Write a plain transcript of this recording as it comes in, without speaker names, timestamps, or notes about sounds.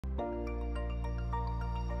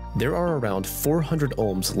There are around 400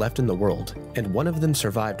 olms left in the world, and one of them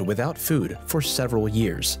survived without food for several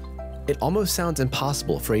years. It almost sounds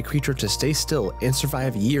impossible for a creature to stay still and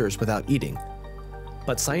survive years without eating.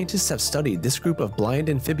 But scientists have studied this group of blind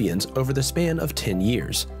amphibians over the span of 10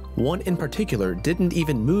 years. One in particular didn't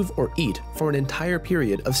even move or eat for an entire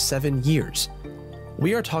period of 7 years.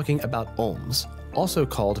 We are talking about olms, also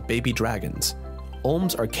called baby dragons.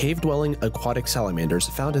 Olms are cave-dwelling aquatic salamanders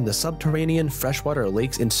found in the subterranean freshwater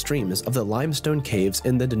lakes and streams of the limestone caves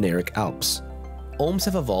in the Dinaric Alps. Olms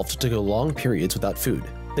have evolved to go long periods without food.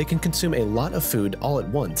 They can consume a lot of food all at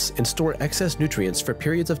once and store excess nutrients for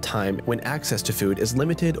periods of time when access to food is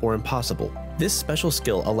limited or impossible. This special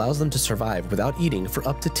skill allows them to survive without eating for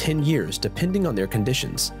up to 10 years depending on their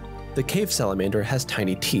conditions. The cave salamander has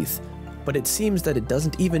tiny teeth, but it seems that it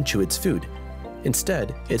doesn't even chew its food.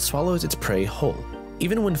 Instead, it swallows its prey whole.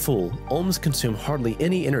 Even when full, olms consume hardly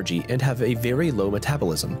any energy and have a very low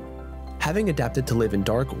metabolism. Having adapted to live in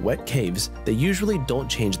dark, wet caves, they usually don't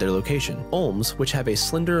change their location. Olms, which have a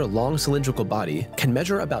slender, long cylindrical body, can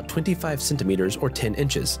measure about 25 centimeters or 10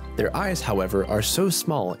 inches. Their eyes, however, are so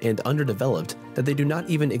small and underdeveloped that they do not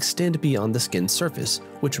even extend beyond the skin's surface,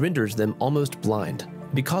 which renders them almost blind.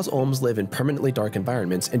 Because olms live in permanently dark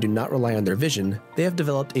environments and do not rely on their vision, they have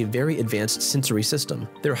developed a very advanced sensory system.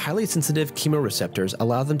 Their highly sensitive chemoreceptors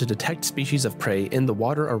allow them to detect species of prey in the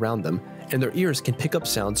water around them, and their ears can pick up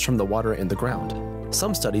sounds from the water and the ground.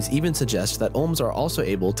 Some studies even suggest that olms are also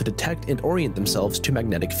able to detect and orient themselves to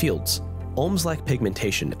magnetic fields. Olms lack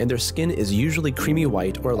pigmentation, and their skin is usually creamy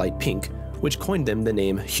white or light pink, which coined them the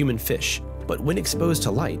name human fish. But when exposed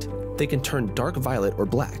to light, they can turn dark violet or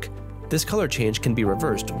black. This color change can be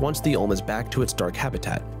reversed once the olm is back to its dark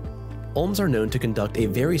habitat. Olms are known to conduct a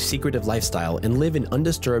very secretive lifestyle and live in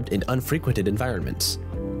undisturbed and unfrequented environments.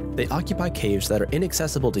 They occupy caves that are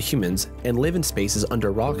inaccessible to humans and live in spaces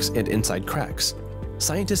under rocks and inside cracks.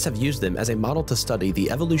 Scientists have used them as a model to study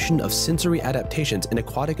the evolution of sensory adaptations in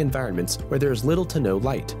aquatic environments where there is little to no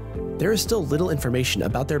light. There is still little information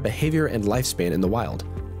about their behavior and lifespan in the wild,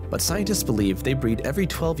 but scientists believe they breed every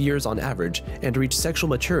 12 years on average and reach sexual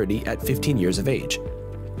maturity at 15 years of age.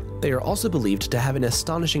 They are also believed to have an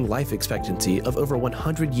astonishing life expectancy of over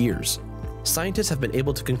 100 years. Scientists have been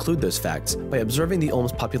able to conclude those facts by observing the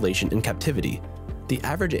olm's population in captivity. The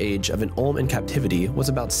average age of an olm in captivity was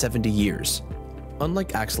about 70 years.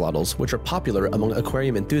 Unlike axolotls, which are popular among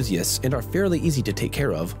aquarium enthusiasts and are fairly easy to take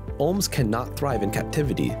care of, olms cannot thrive in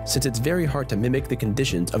captivity since it's very hard to mimic the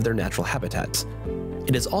conditions of their natural habitats.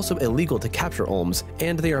 It is also illegal to capture olms,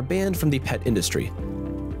 and they are banned from the pet industry.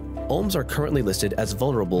 Olms are currently listed as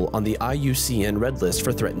vulnerable on the IUCN Red List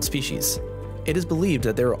for threatened species. It is believed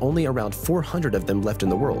that there are only around 400 of them left in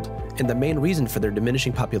the world, and the main reason for their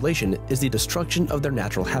diminishing population is the destruction of their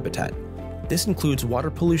natural habitat. This includes water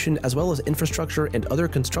pollution as well as infrastructure and other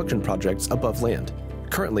construction projects above land.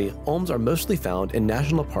 Currently, olms are mostly found in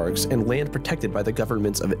national parks and land protected by the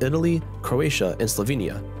governments of Italy, Croatia, and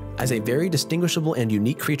Slovenia. As a very distinguishable and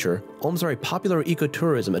unique creature, olms are a popular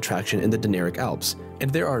ecotourism attraction in the Dinaric Alps,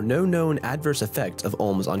 and there are no known adverse effects of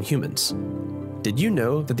olms on humans. Did you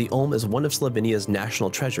know that the olm is one of Slovenia's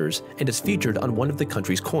national treasures and is featured on one of the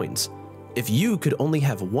country's coins? If you could only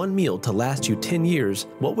have one meal to last you 10 years,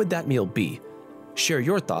 what would that meal be? Share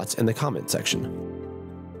your thoughts in the comment section.